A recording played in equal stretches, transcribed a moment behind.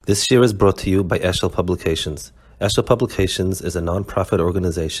This year is brought to you by Eshel Publications. Eshel Publications is a non-profit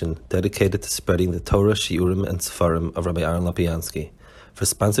organization dedicated to spreading the Torah, Shiurim, and Sefarim of Rabbi Aaron Lapiansky. For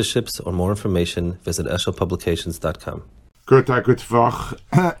sponsorships or more information, visit eshelpublications.com. Good Vach.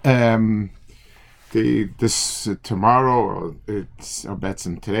 Tomorrow, it's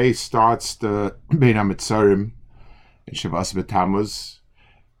today starts the BiTamuz in Shivas BiTamuz.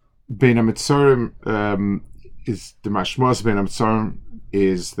 BiTamuz is the mashmos. BiTamuz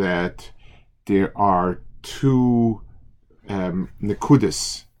is that there are two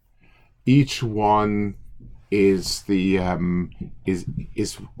nekudas. Each one is the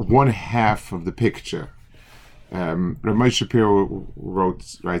is one half of the picture. Ramay Shapiro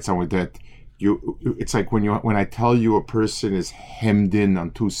writes somewhere that it's like when I tell you a person is hemmed in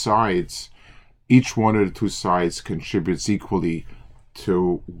on two sides, each one of the two sides contributes equally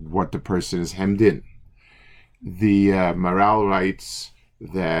to what the person is hemmed in. The Maral writes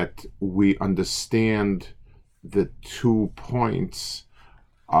that we understand the 2 points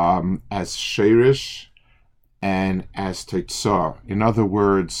as sheirish and as teitzah. In other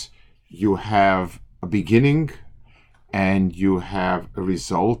words, you have a beginning and you have a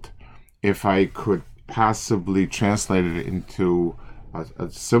result. If I could possibly translate it into a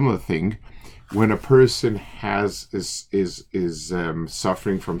similar thing, when a person is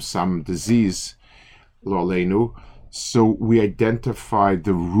suffering from some disease, lo aleinu, so we identify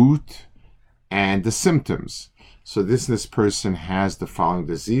the root and the symptoms. So this person has the following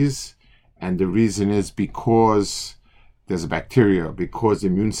disease, and the reason is because there's a bacteria, because the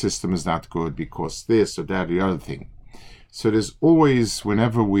immune system is not good, because this or that or the other thing. So there's always,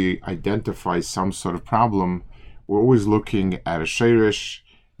 whenever we identify some sort of problem, we're always looking at a sheirish,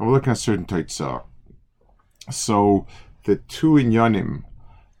 and we're looking at certain teitzah. So the two inyanim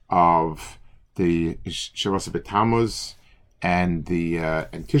of the Shivas BiTamuz and the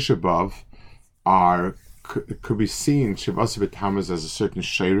and Tisha B'Av could be seen Shivas BiTamuz as a certain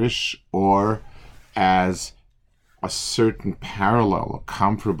sheirish or as a certain parallel or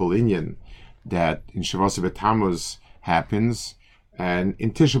comparable inyan that in Shivas BiTamuz happens and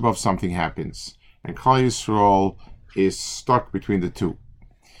in Tisha B'Av something happens, and Klal Yisrael is stuck between the two.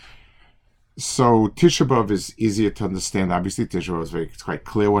 So Tisha B'Av is easier to understand. Obviously, Tisha B'Av it's quite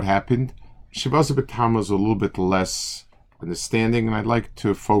clear what happened. Shivas BiTamuz is a little bit less understanding, and I'd like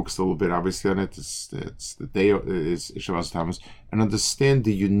to focus a little bit, obviously, on it. It's the day is Shivas BiTamuz, and understand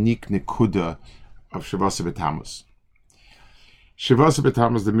the unique nekuda of Shivas BiTamuz. Shivas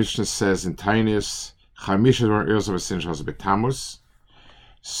BiTamuz, the Mishnah says in Tainis, Chamisha Dvar Eros of Shivas BiTamuz.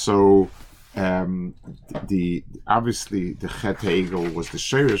 So obviously the Chet Hegel was the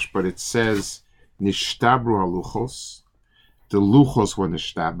sheirish, but it says Nishtabru haluchos. The luchos were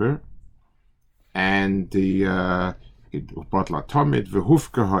nishtaber, and the batla tomid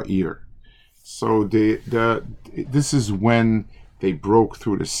v'hufka ha'ir. So this is when they broke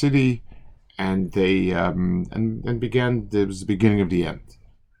through the city, and they and began. It was the beginning of the end.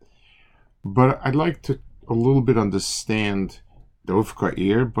 But I'd like to a little bit understand the hufka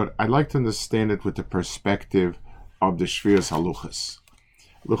ir, but I'd like to understand it with the perspective of the shviras haluchas.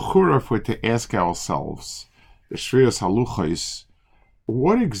 L'chura, if we're to ask ourselves, the shviras haluchas,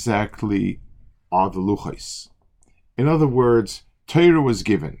 what exactly are the luchas? In other words, Torah was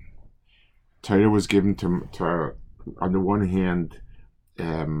given. Torah was given to on the one hand,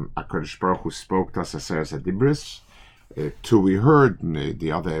 HaKadosh Baruch Hu spoke to us Asar Dibris. Two we heard, and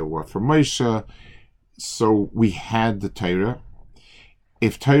the other were from Moshe. So we had the Torah.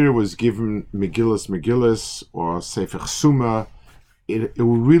 If Torah was given Megillas or Sefer Chsuma, it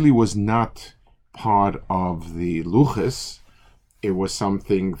really was not part of the luchas. It was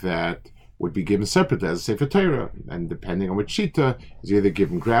something that would be given separately as a Sefer Torah, and depending on which shita, it was either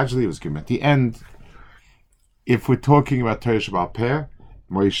given gradually, it was given at the end. If we're talking about Torah Sheba'al Peh,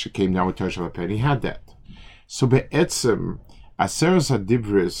 Moshe came down with Torah Sheba'al Peh, and he had that. So be'etzem, Asar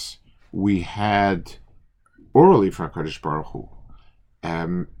Dibris, we had orally from HaKadosh Baruch Hu.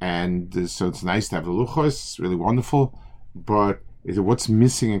 And so it's nice to have the luchos, it's really wonderful, but what's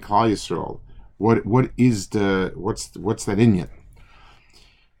missing in Klal Yisrael? What's that inyan?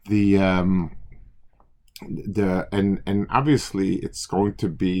 And obviously it's going to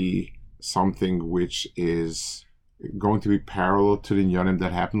be something which is going to be parallel to the inyanim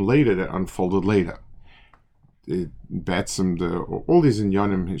that happened later, that unfolded later. All these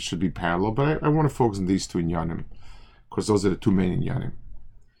inyanim should be parallel, but I want to focus on these two inyanim because those are the two main inyanim.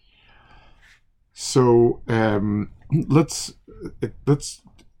 So let's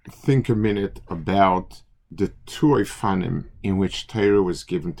think a minute about the two oifanim in which Torah was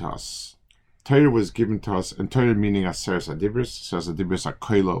given to us. Torah was given to us, and Torah meaning Asar Sadibris. So Sadibris are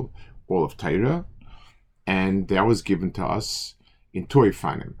Koilo, all of Torah, and that was given to us in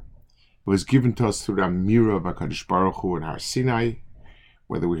Toifanim. It was given to us through the Amira of HaKadosh Baruch Hu and Har Sinai,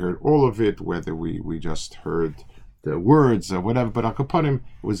 whether we heard all of it, whether we just heard the words or whatever, but Akapanim, it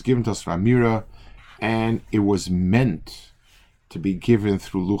was given to us through Amira, and it was meant to be given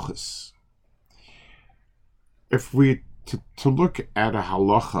through Luchas. If we to look at a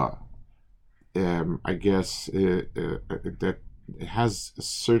halacha, I guess that it has a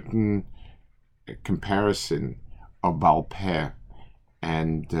certain comparison of Baal Peh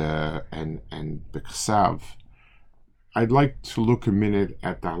and B'Ksav. I'd like to look a minute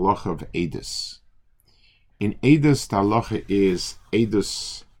at the halacha of Eidos. In Eidos, the halacha is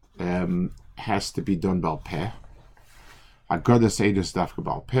Eidos has to be done Baal Peh. Agadas Eidos dafka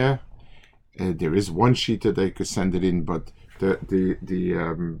Baal Peh. There is one sheet that they could send it in, but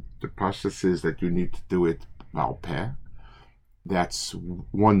the process is that you need to do it Baal Peh. That's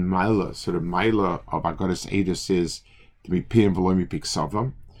one mila. So the mila of Agadas Eidos is to be Peh and Velomi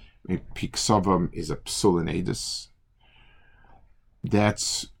Piksavam. Piksavam is a psul in Eidos.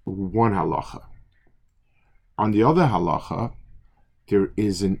 That's one halacha. On the other halacha, there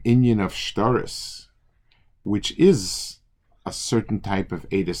is an inyan of shtaris, which is a certain type of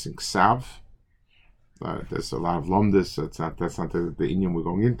Eidos and Ksav. There's a lot of lomdus, so that's not the inyan we're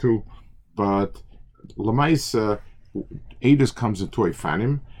going into. But Lamaisa, Eidos comes into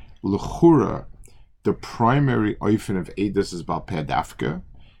Oifanim. L'chura, the primary oifen of Eidos is Baal Peh Dafka,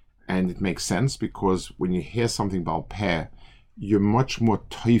 and it makes sense because when you hear something Baal Peh, you're much more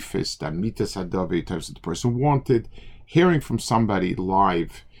teifis than mitas hadavi, types that the person wanted. Hearing from somebody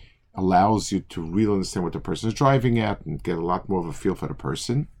live allows you to really understand what the person is driving at and get a lot more of a feel for the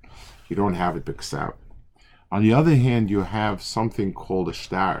person. You don't have it b'ksav. On the other hand, you have something called a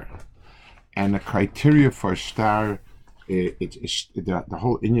shtar, and the criteria for a shtar, the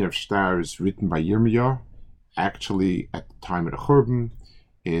whole inyan of shtar is written by Yirmiyah, actually at the time of the Churban.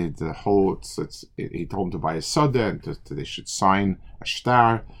 He told him to buy a soda and they should sign a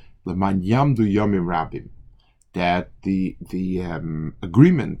shtar, leman yamdu yomim rabim, that the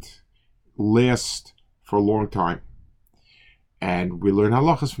agreement lasts for a long time. And we learn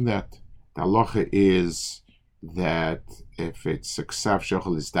halachas from that. The halacha is that if it's a ksav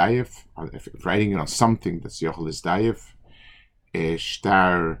shechol is dayef, if writing it on something that's shechol is dayef, a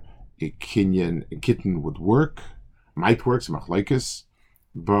shtar, a kitten would work, might work, some machlokes.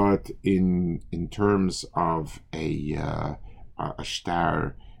 But in terms of a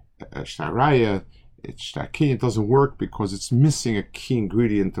shtar raya, shtar kinyan, it doesn't work because it's missing a key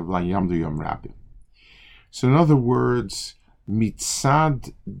ingredient of la yamdu yom rabim. So in other words,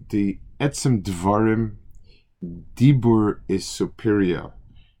 mitzad the etzem dvarim, dibur is superior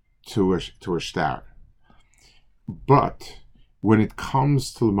to a shtar. But when it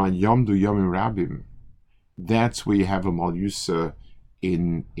comes to la yamdu yom rabim, that's where you have a malyusa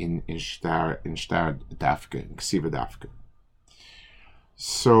in shtar dafka, in ksiva dafka.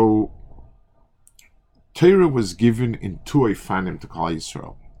 So Torah was given in two oifanim to Klal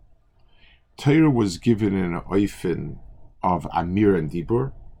Yisrael. Torah was given in an oifen of Amir and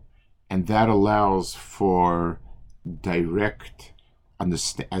Dibur, and that allows for direct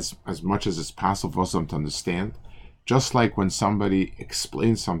understand, as much as it's possible for them to understand. Just like when somebody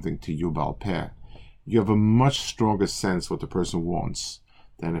explains something to you Baal Peh, you have a much stronger sense what the person wants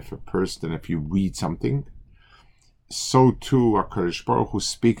than if you read something. So too, HaKadosh Baruch Hu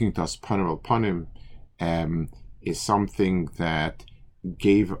speaking to us panim al panim is something that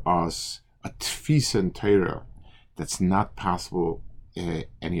gave us a tfisa in Torah that's not possible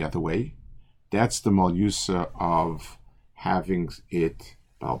any other way. That's the malyusa of having it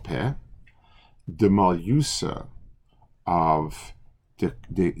Baal Peh. The malyusa of the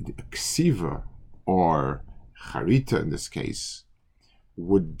ksiva, or charita in this case,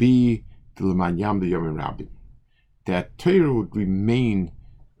 would be the lemanyam the yomim rabim. That Torah would remain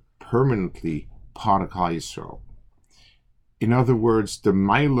permanently part of Klal Yisrael. In other words, the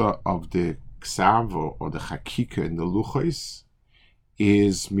maila of the ksavo or the chakika in the luchos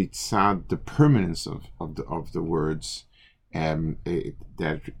is mitzad the permanence of the words,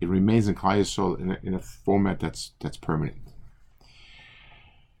 that it remains in Klal Yisrael in a format that's permanent.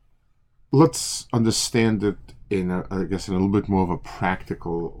 Let's understand it in a little bit more of a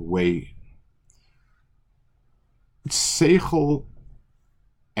practical way. Seichel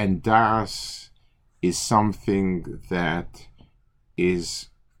and das is something that is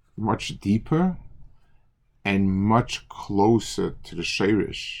much deeper and much closer to the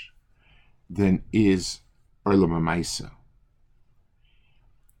sheirish than is Olam HaMaisa.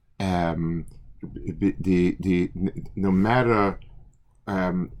 No matter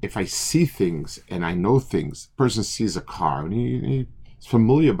if I see things and I know things, the person sees a car and he's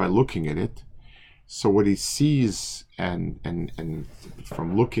familiar by looking at it. So what he sees and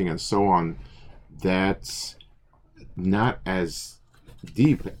from looking and so on, that's not as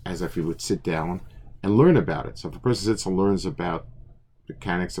deep as if he would sit down and learn about it. So if a person sits and learns about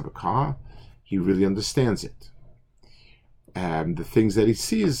mechanics of a car, he really understands it. The things that he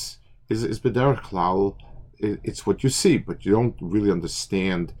sees is b'derech klal. It's what you see, but you don't really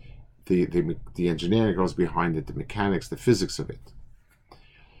understand the engineering that goes behind it, the mechanics, the physics of it.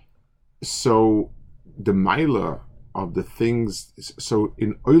 So the maila of the things. So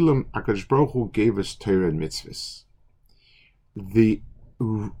in Olam, HaKadosh Baruch Hu gave us Torah and mitzvahs. The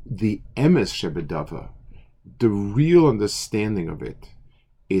emes shebedava, the real understanding of it,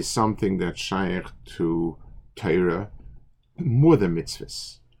 is something that's shaykh to Torah more than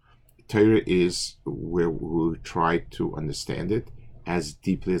mitzvahs. Torah is where we try to understand it as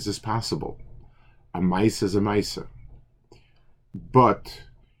deeply as is possible. A maisa is a maisa. But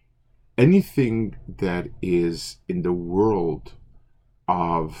anything that is in the world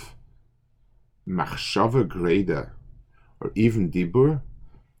of machshava greda or even dibur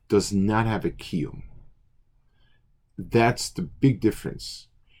does not have a kiyum. That's the big difference.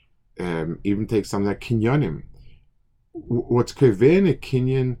 Even take something like kinyanim. What's keveh a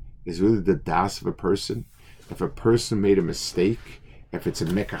kinyan is really the das of a person. If a person made a mistake, if it's a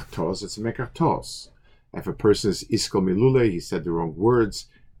mekartos, it's a mekartos. If a person is iskal milule, he said the wrong words,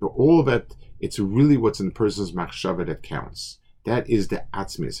 all that, it's really what's in the person's machshava that counts. That is the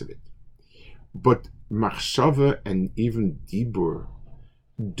atzmis of it. But machshava and even dibur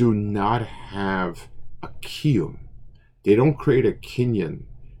do not have a kiyum. They don't create a kinyan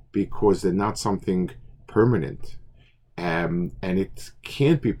because they're not something permanent. And it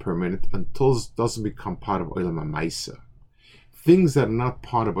can't be permanent until it doesn't become part of Olam HaMaisa. Things that are not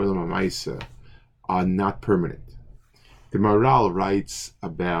part of Olam HaMaisa are not permanent. The Maral writes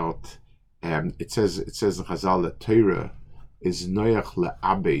about, it says in Chazal that Torah is noyach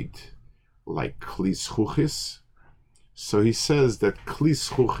le'abed, like kli schuchis. So he says that kli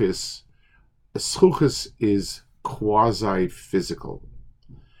schuchis is quasi-physical.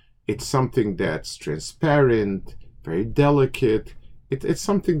 It's something that's transparent, very delicate. It's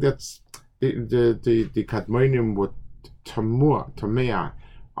something that's the kadmonim would tamea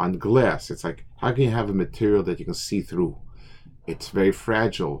on glass. It's like, how can you have a material that you can see through? It's very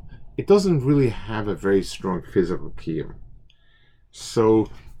fragile. It doesn't really have a very strong physical kiyum. So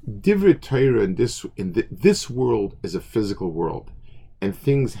divrei Torah in this world is a physical world, and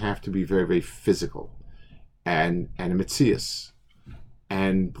things have to be very, very physical and a metzias.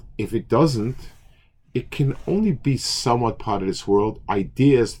 And if it doesn't, it can only be somewhat part of this world.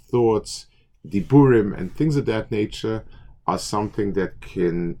 Ideas, thoughts, diburim, and things of that nature are something that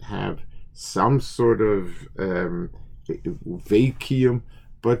can have some sort of vacuum,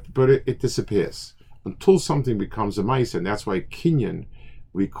 but it disappears until something becomes a maisa, and that's why kinyan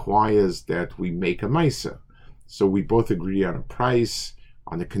requires that we make a maisa. So we both agree on a price,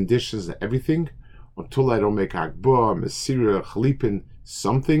 on the conditions, and everything. Until I don't make akbah, mesira, chalipin,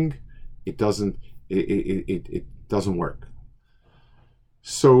 something, it doesn't work.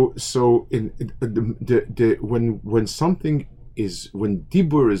 So when something is, when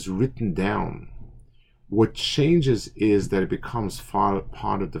dibur is written down, what changes is that it becomes part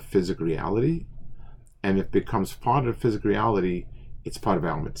of the physical reality, and if it becomes part of the physical reality, it's part of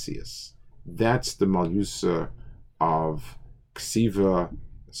our metzias. That's the malusa of ksiva,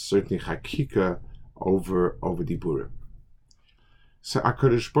 certainly hakika, over diburim. So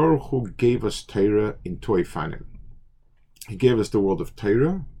HaKadosh Baruch Hu gave us Torah in Toifanim. He gave us the world of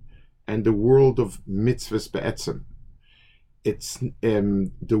Torah and the world of mitzvahs be'etzem. It's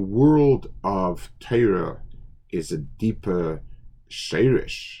the world of Torah is a deeper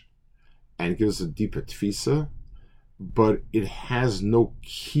sheirish and gives a deeper tfisa, but it has no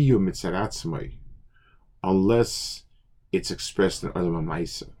kiyum mitzaratzmai unless it's expressed in Olam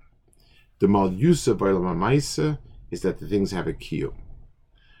HaMaisa. The malyusa of Olam HaMaisa is that the things have a kiyum.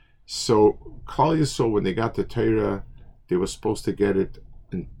 So Klal Yisrael, when they got the Torah, they were supposed to get it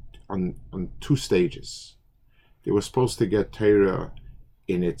on two stages. They were supposed to get Torah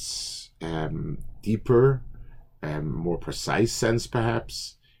in its deeper, more precise sense,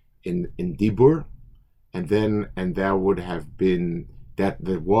 perhaps, in dibur, and that would have been that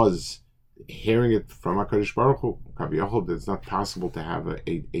there was hearing it from HaKadosh Baruch Hu, Kaviyachol, it's not possible to have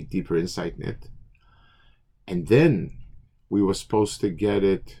a deeper insight in it. And then we were supposed to get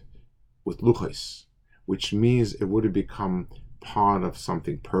it with luchos, which means it would have become part of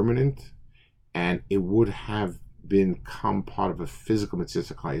something permanent, and it would have become part of a physical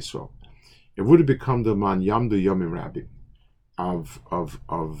mitzvah Klal Yisrael. It would have become the man yamdu yomim rabim of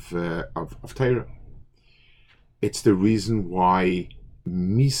Torah. It's the reason why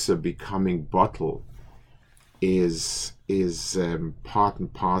misa becoming bottle is part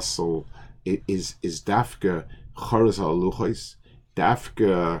and parcel, is dafka choros haluchos,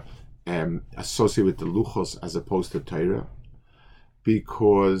 dafka associated with the luchos as opposed to Torah,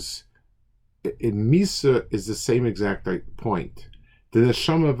 because in misa is the same exact point. The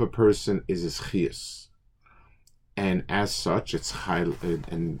neshama of a person is his chiyus, and as such, it's chay,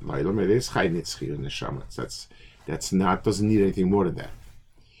 and lailom it is chay nitzchi neshama. That's not, doesn't need anything more than that.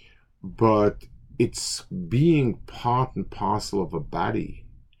 But it's being part and parcel of a body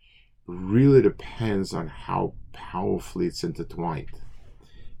really depends on how powerfully it's intertwined.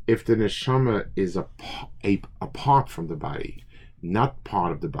 If the neshama is apart from the body, not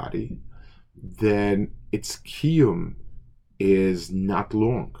part of the body, then its kiyum is not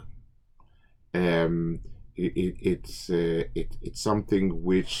long. It's something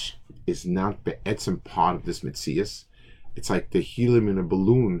which is not be'etzem part of this mitzias. It's like the helium in a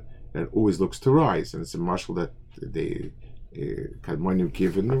balloon that always looks to rise, and it's a mashal that they Kadmonim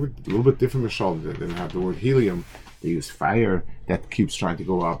given a little bit different mashal. They didn't have the word helium. They use fire that keeps trying to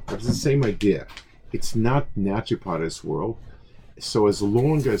go up. But it's the same idea. It's not naturally part of this world. So as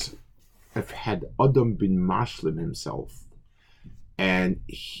long as if had Adam been mashlim himself, and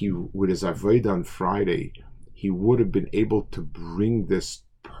he with his avodah on Friday, he would have been able to bring this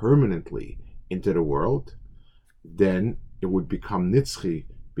permanently into the world, then it would become nitzchi,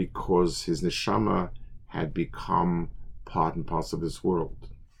 because his neshama had become part and parcel of this world.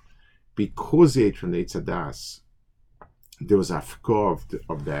 Because he ate from the Eitz Hadas, there was afkor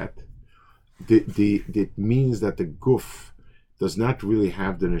of that. It means that the guf does not really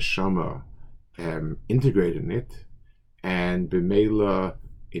have the neshama integrated in it, and b'meila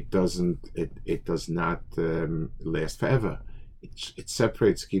it does not last forever. It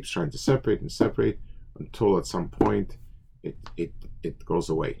separates, keeps trying to separate and separate until at some point it goes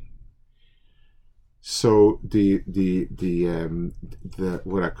away. So the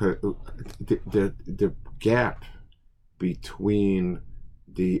gap between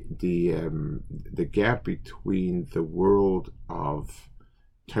the gap between the world of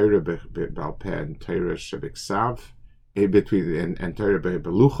Torah B'al Peh and Torah Shebiksav, between and Torah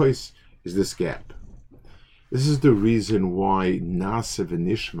Beluchos, is this gap. This is the reason why Nasa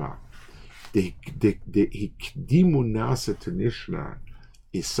v'Nishma, the Hikdimu Nasa to Nishma,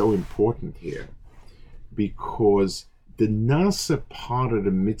 is so important here, because the Nasa part of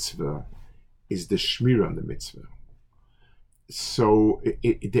the mitzvah is the Shmira on the mitzvah. So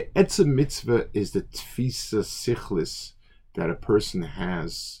the Etzem mitzvah is the Tfisa Sichlis that a person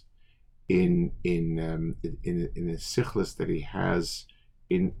has in a Sichlis that he has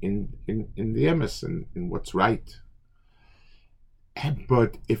in the emes, in what's right.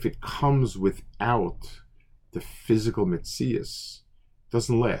 But if it comes without the physical mitzias, it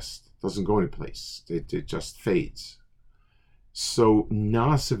doesn't last, doesn't go any place. It just fades. So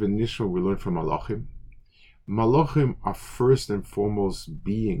Nasa and Nishma we learn from Malachim. Malachim are first and foremost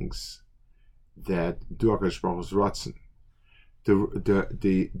beings that do HaKadosh Baruch Hu's ratzon.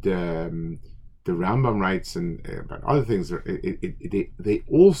 The Rambam writes and about other things. They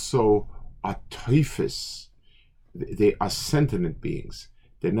also are teifis. They are sentient beings.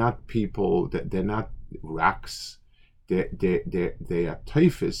 They're not people. They're not rocks. They are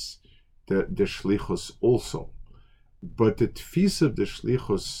teifis. The shlichus also, but the tfis of the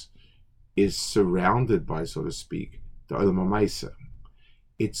shlichus is surrounded by, so to speak, the olam hamaisa.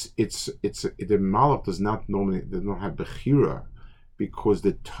 It's the malach does not have bechira, because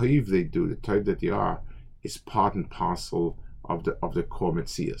the toiv they do, the toiv that they are, is part and parcel of the core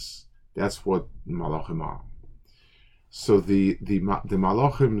metzias. That's what malachim are. So the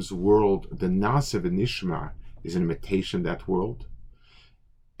malachim's world, the Nasa v'Nishma, is an imitation of that world.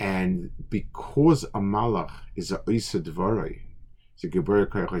 And because a malach is a oisa dvarei, it's a geborah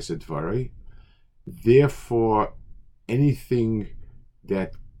koyach oisa dvarei, therefore anything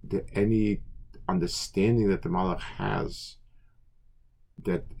any understanding that the malach has,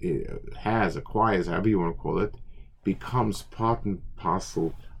 acquires, however you want to call it, becomes part and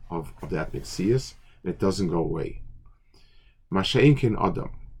parcel of that mitzias, and it doesn't go away. Masha'inkin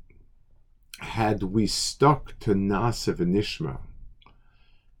Adam, had we stuck to Nasa v'Nishma,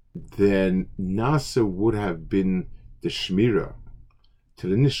 then Nasa would have been the Shmira to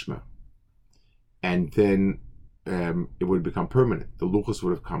the Nishma, and then it would become permanent. The Luchos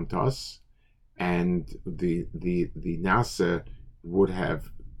would have come to us, and the nasa would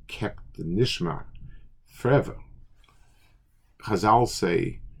have kept the nishma forever. Chazal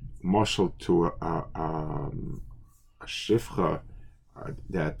say, marshal to a shifcha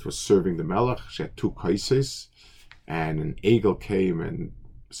that was serving the melech. She had 2 kaises, and an eagle came and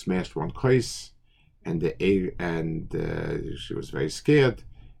smashed one kais, and she was very scared.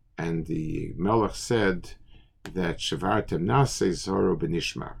 And the melech said that shavartem nase zoro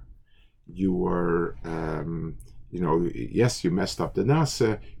benishma. You were, yes, you messed up the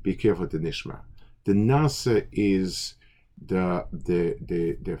nasa. Be careful with the nishma. The nasa is the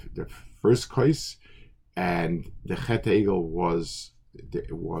first kais, and the chet egel was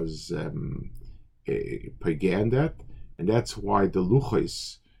pagan that, and that's why the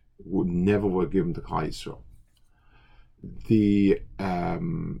luchos never were given to Klal Yisrael.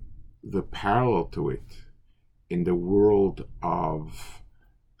 The parallel to it in the world of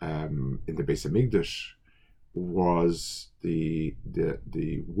in the Beis Hamikdash was the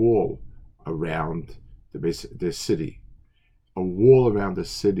wall around the city. A wall around the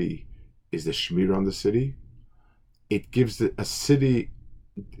city is the shmir on the city. It gives a city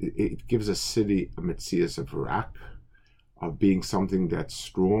a metzias of rak, of being something that's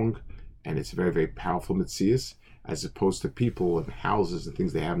strong, and it's very, very powerful metzias, as opposed to people and houses and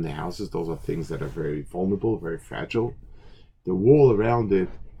things they have in their houses. Those are things that are very vulnerable, very fragile. The wall around it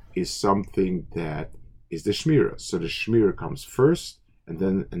is something that is the shmira. So the shmira comes first, and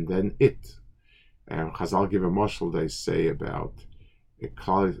then it. And Chazal give a mashal, they say about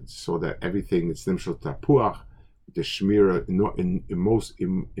so that everything is nimshal tapuach. The shmira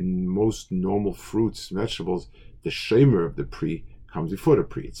in most normal fruits, vegetables, the shemer of the pri comes before the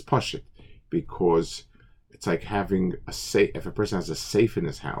pri. It's pashit, because it's like having a safe. If a person has a safe in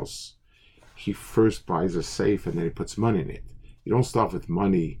his house, he first buys a safe and then he puts money in it. You don't start with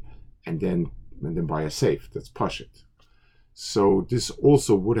money and then buy a safe. That's pashit. So this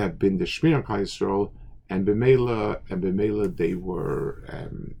also would have been the shmir on Klal Yisrael, and b'meila they were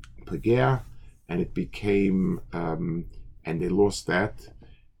pagea, and it became and they lost that,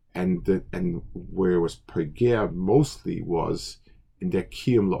 and where it was pagea mostly was in their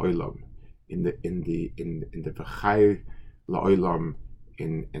kiyum la'olam, in the v'chai la'olam,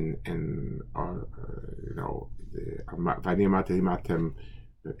 v'ani amati himatem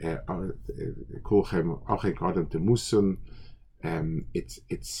kulchem achin kadem temusun.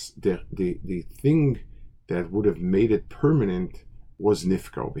 It's the thing that would have made it permanent was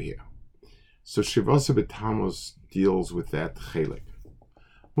nifka over here. So Shiva BiTamuz deals with that chelik.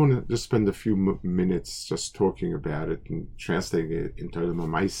 I want to just spend a few minutes just talking about it and translating it into the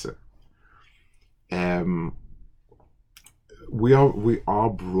Mamaisa. We are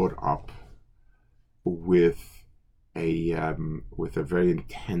brought up with a very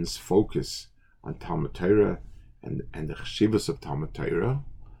intense focus on Talmud Torah and the cheshivas of Talmud Torah,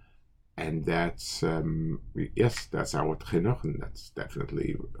 and that's that's our chinuch, and that's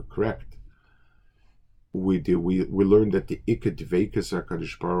definitely correct. We learned that the ikad dveikus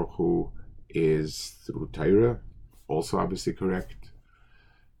HaKadosh Baruch Hu is through Torah, also obviously correct.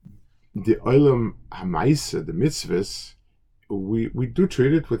 The olam hamaisa, the mitzvahs, we do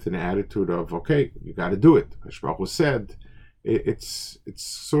treat it with an attitude of, okay, you got to do it. HaKadosh Baruch Hu said, it's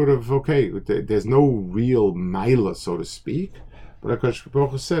sort of okay. There's no real maila, so to speak, but HaKadosh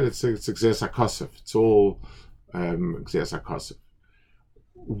Baruch Hu said it's exes hakasef. It's all exes hakasef.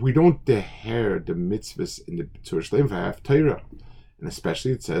 We don't deher the mitzvahs in the Torah Shleim have Torah, and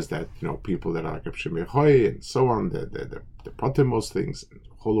especially it says that people that are like Shemir Hoy and so on, the pratim most things and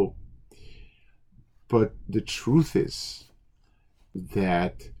cholu. But the truth is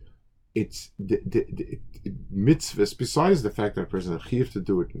that it's the mitzvahs, besides the fact that a person has chiyuv to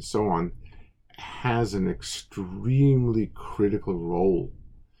do it and so on, has an extremely critical role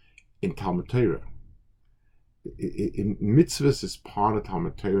in Talmud Torah. Mitzvahs is part of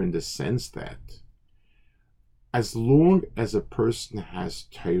Talmud Torah in the sense that as long as a person has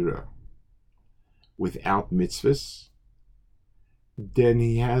Torah without mitzvahs, then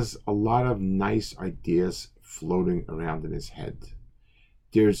he has a lot of nice ideas floating around in his head.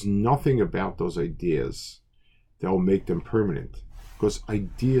 There's nothing about those ideas that will make them permanent, because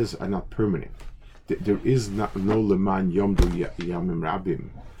ideas are not permanent. There is no leman yomdu yamim rabim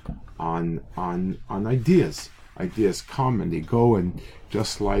on ideas. Ideas come and they go, and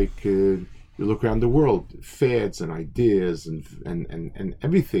just like you look around the world, fads and ideas and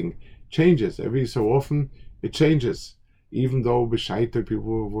everything changes. Every so often it changes. Even though b'shaita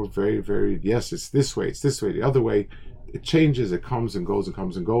people were very, very, yes, it's this way, the other way, it changes, it comes and goes and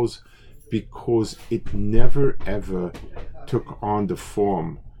comes and goes, because it never ever took on the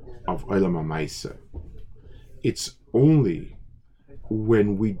form of Olam HaMaisa. It's only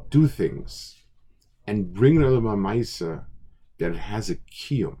when we do things and bring Olam HaMaisa that it has a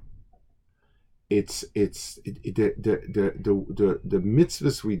kiyum. The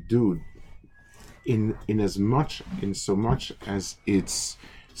mitzvahs we do in so much as it's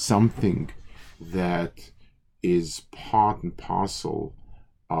something that is part and parcel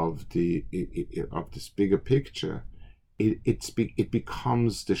of this bigger picture, it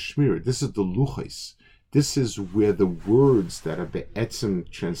becomes the shmir. This is the luchos. This is where the words that are be'etzem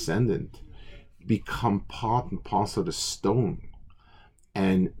transcendent become part and parcel of the stone,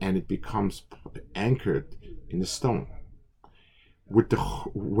 and it becomes anchored in the stone. When the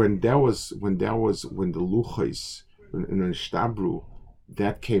luchos, when the shtabru,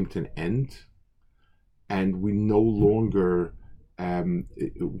 that came to an end, and we no longer had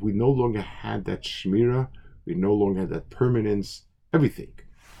that shmira, we no longer had that permanence, everything.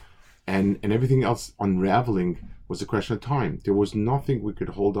 And everything else unraveling was a question of time. There was nothing we could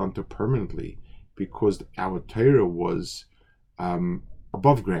hold on to permanently, because our Torah was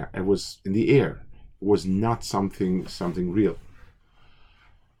above ground. It was in the air. It was not something real.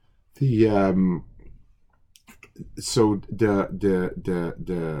 I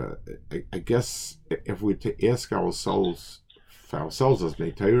guess if we to ask ourselves as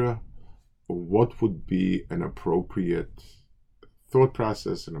Bnei Torah, what would be an appropriate thought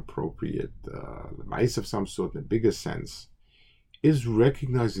process, an appropriate mice of some sort in a bigger sense, is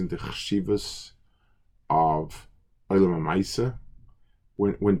recognizing the chshivas of Olam HaMaisa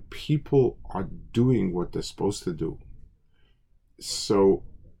when people are doing what they're supposed to do. So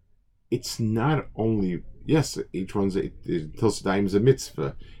it's not only, yes, each one's till Sadaim is a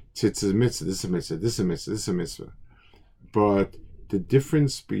mitzvah, tzitz is a mitzvah, this is a mitzvah, this is a mitzvah, this is a mitzvah. But the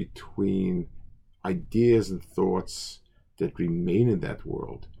difference between ideas and thoughts that remain in that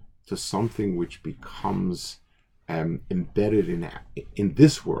world to something which becomes embedded in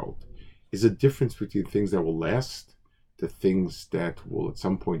this world is a difference between things that will last to things that will at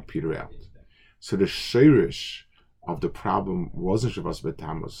some point peter out. So the sheirish of the problem wasn't Shavas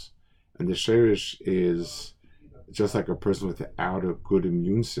BiTamuz, and the sheirish is just like a person without a good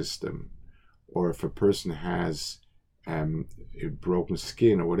immune system, or if a person has a broken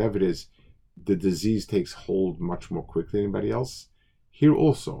skin or whatever it is, the disease takes hold much more quickly than anybody else. Here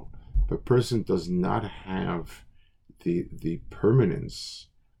also, if a person does not have the permanence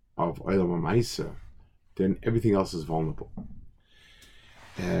of Olam HaMaisa, then everything else is vulnerable.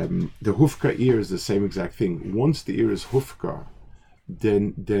 The hufka ear is the same exact thing. Once the ear is hufka,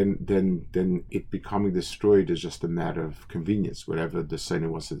 then it becoming destroyed is just a matter of convenience. Whatever the sinner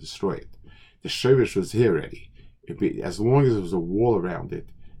wants to destroy it. The sheirish was here already. As long as there was a wall around it,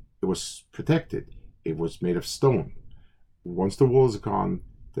 it was protected. It was made of stone. Once the wall is gone,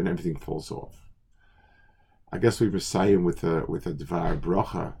 then everything falls off. I guess we recite with a dvar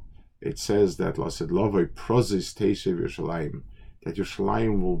bracha. It says that Lasid Lovoi Prozis Teishev Yerushalayim, that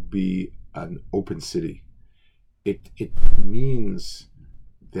Yerushalayim will be an open city. It means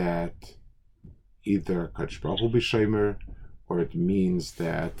that either Kadosh Baruch Hu will be Shemer, or it means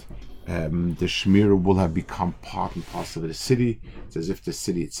that the Shemira will have become part and parcel of the city. It's as if the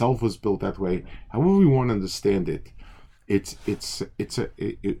city itself was built that way. However we want to understand it, it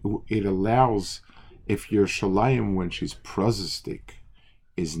allows, if Yerushalayim, when she's prozistic,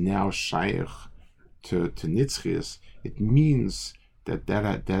 is now shaykh to Nitzchias, it means that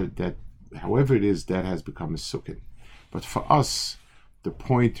however it is, that has become a sukkah. But for us, the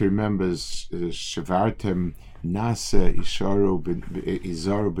point to remember is Shavartem Nase Isharu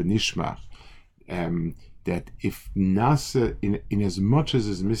Benishma, that if Nase, in as much as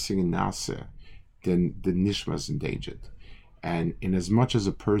is missing in Nase, then the Nishma is endangered. And in as much as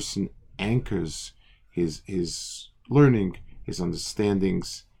a person anchors his learning, his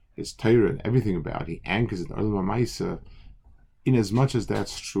understandings, his Torah, and everything about it, he anchors in Olam HaMaisa, in as much as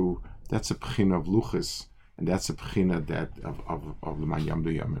that's true, that's a pchina of luchos, and that's a pchina that of L'man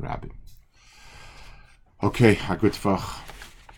Yamdu Yam Rabim. Okay, a good vach.